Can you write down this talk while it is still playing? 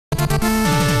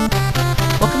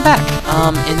welcome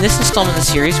back. In this installment of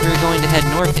the series, we're going to head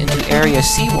north into Area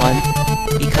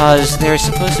C1 because there's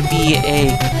supposed to be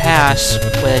a pass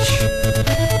which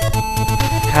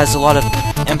has a lot of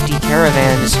empty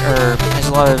caravans, or has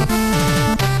a lot of...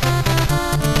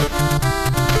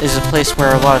 is a place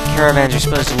where a lot of caravans are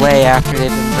supposed to lay after they've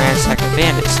been ransacked by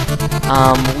bandits.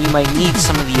 We might need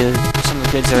some of the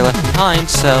goods that are left behind,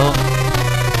 so...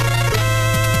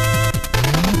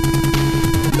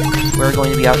 we're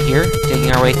going to be out here,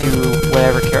 digging our way through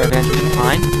whatever caravans we can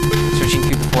find, searching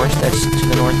through the forest that's to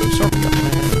the north of Sorpio.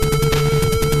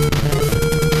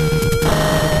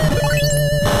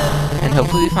 And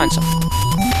hopefully we find some.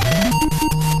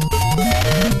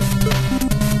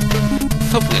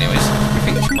 Hopefully, anyways. Your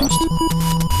fingers crossed.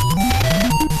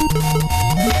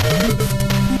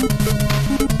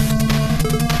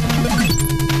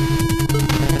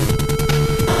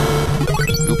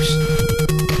 Oops.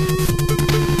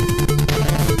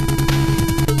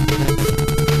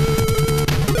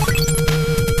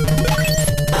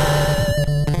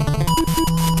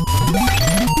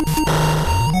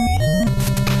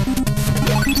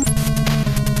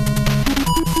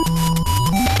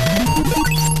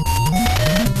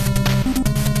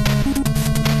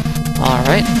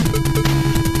 Alright.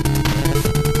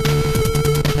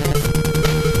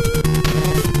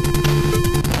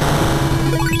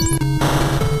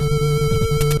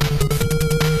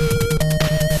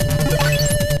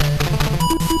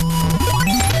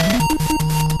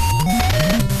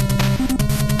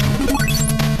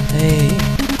 Hey.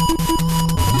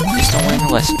 Just don't learn the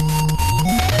lesson.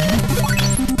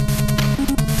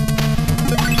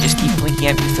 Just keep blinking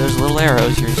at me with those little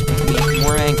arrows, you're just making me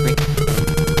more angry.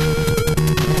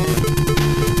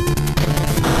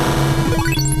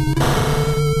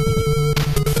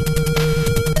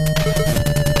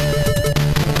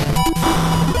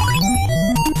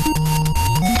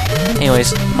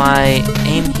 Anyways, my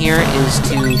aim here is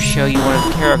to show you one of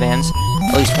the caravans,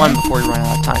 at least one before we run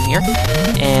out of time here,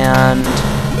 and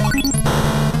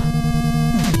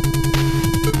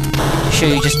to show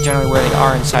you just generally where they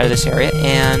are inside of this area,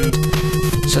 and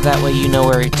so that way you know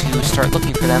where to start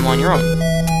looking for them on your own.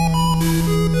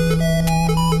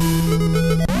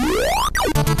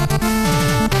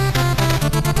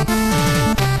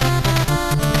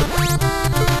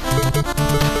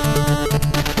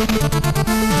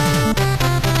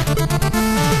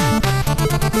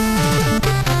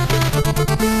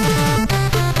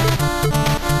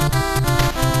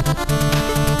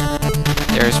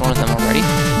 There's one of them already.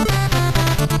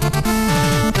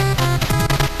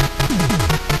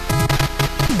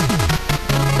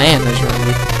 Man, those are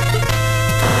ugly.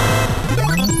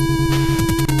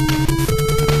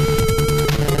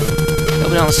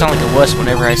 Hope I don't sound like a wuss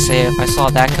whenever I say if I saw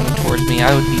that coming towards me,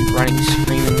 I would be running,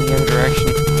 screaming in the other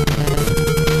direction.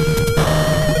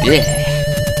 Yeah.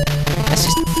 That's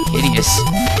just hideous.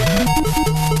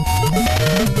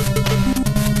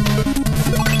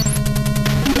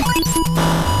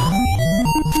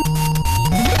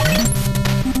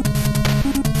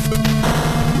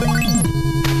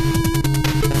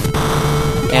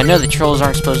 Yeah, I know the trolls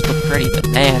aren't supposed to look pretty, but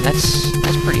man, that's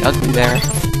pretty ugly there.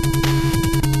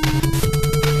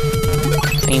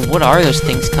 I mean, what are those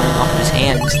things coming off of his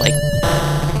hands? Like,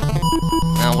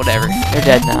 oh, whatever. They're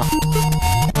dead now.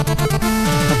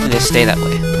 Hopefully they stay that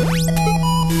way.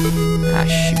 Ah,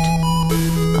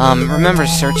 shoot. Remember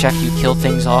to search after you kill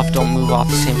things off. Don't move off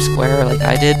the same square like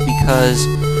I did, because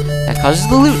that causes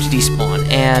the loot to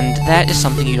despawn, and that is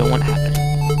something you don't want to happen.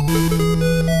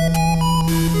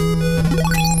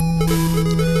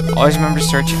 Always remember to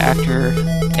search after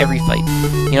every fight.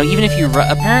 You know, even if you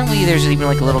apparently there's even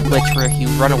like a little glitch where if you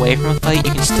run away from a fight,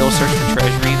 you can still search for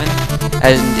treasure even,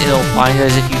 and it'll find it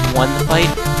as if you've won the fight.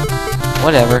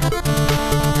 Whatever.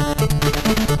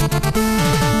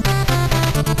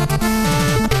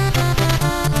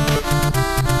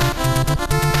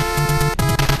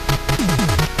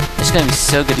 It's gonna be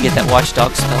so good to get that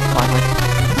watchdog spell finally.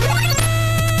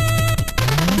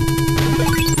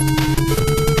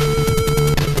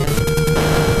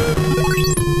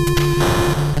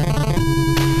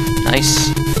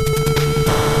 Nice.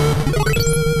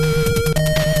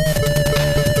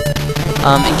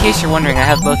 In case you're wondering, I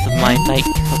have both of my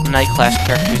night class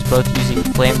characters both using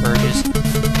flame burges.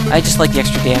 I just like the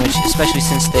extra damage, especially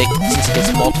since it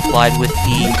gets multiplied with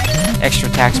the extra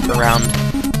attacks per round.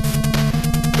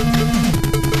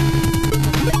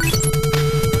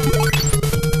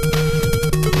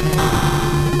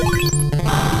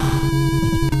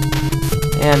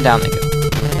 And down they go.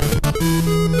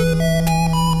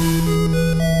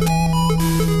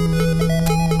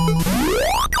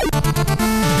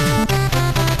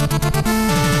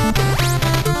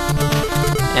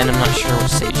 and I'm not sure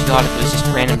what stage you got, if it was just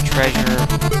random treasure,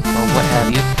 or what have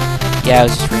you. Yeah, it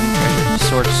was just random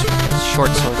treasure. Short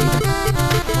sword even.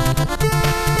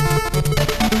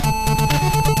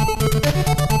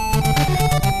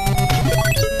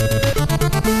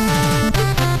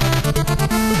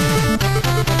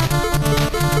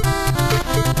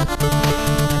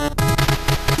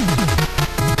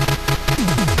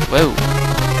 Whoa.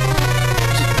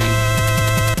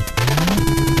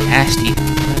 Nasty.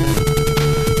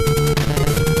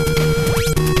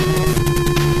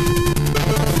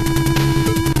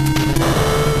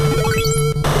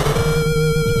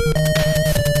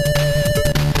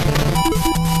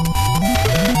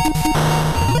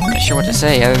 Not sure what to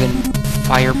say other than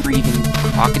fire-breathing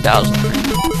crocodiles. They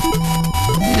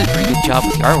did a pretty good job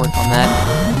with the artwork on that.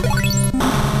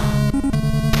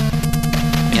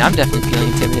 I mean, I'm definitely feeling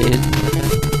intimidated.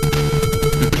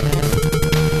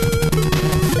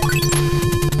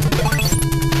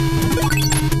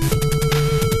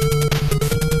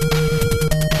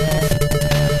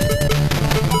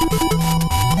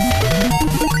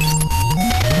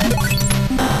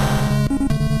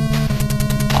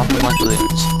 Popping like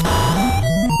balloons.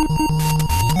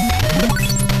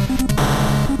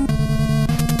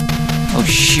 Oh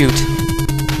shoot.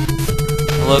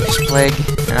 The locust plague,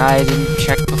 and I didn't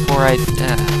check before I...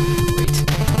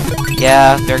 wait.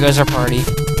 Yeah, there goes our party.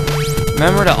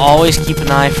 Remember to always keep an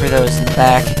eye for those in the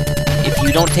back. If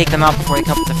you don't take them out before they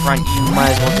come to the front, you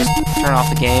might as well just turn off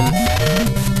the game.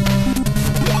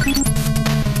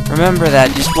 Remember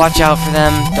that, just watch out for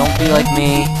them, don't be like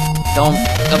me, don't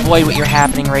avoid what you're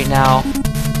happening right now.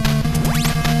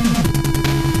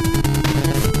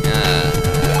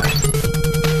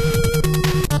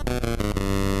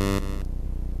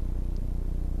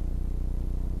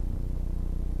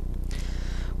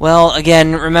 Well,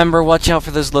 again, remember, watch out for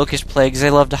those locust plagues.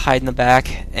 They love to hide in the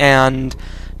back, and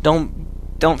don't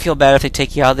feel bad if they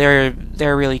take you out.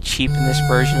 They're really cheap in this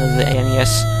version of the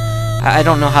NES. I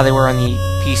don't know how they were on the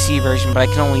PC version, but I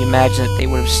can only imagine that they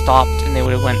would have stopped and they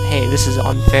would have went, hey, this is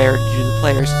unfair to the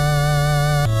players.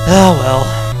 Oh well,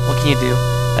 what can you do?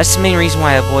 That's the main reason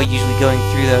why I avoid usually going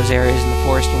through those areas in the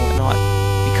forest and whatnot,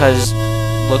 because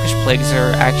locust plagues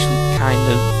are actually kind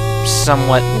of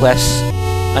somewhat less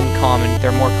uncommon.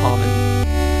 They're more common.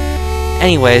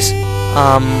 Anyways,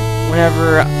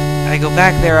 whenever I go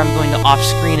back there, I'm going to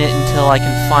off-screen it until I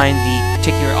can find the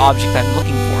particular object I'm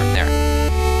looking for in there.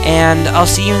 And I'll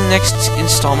see you in the next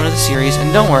installment of the series,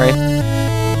 and don't worry,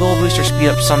 we'll boost our speed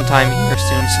up sometime here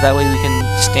soon, so that way we can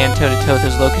stand toe-to-toe with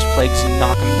those locust plagues and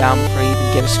knock them down before they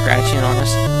even get a scratch in on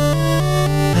us.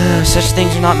 Such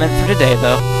things are not meant for today,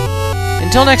 though.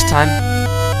 Until next time.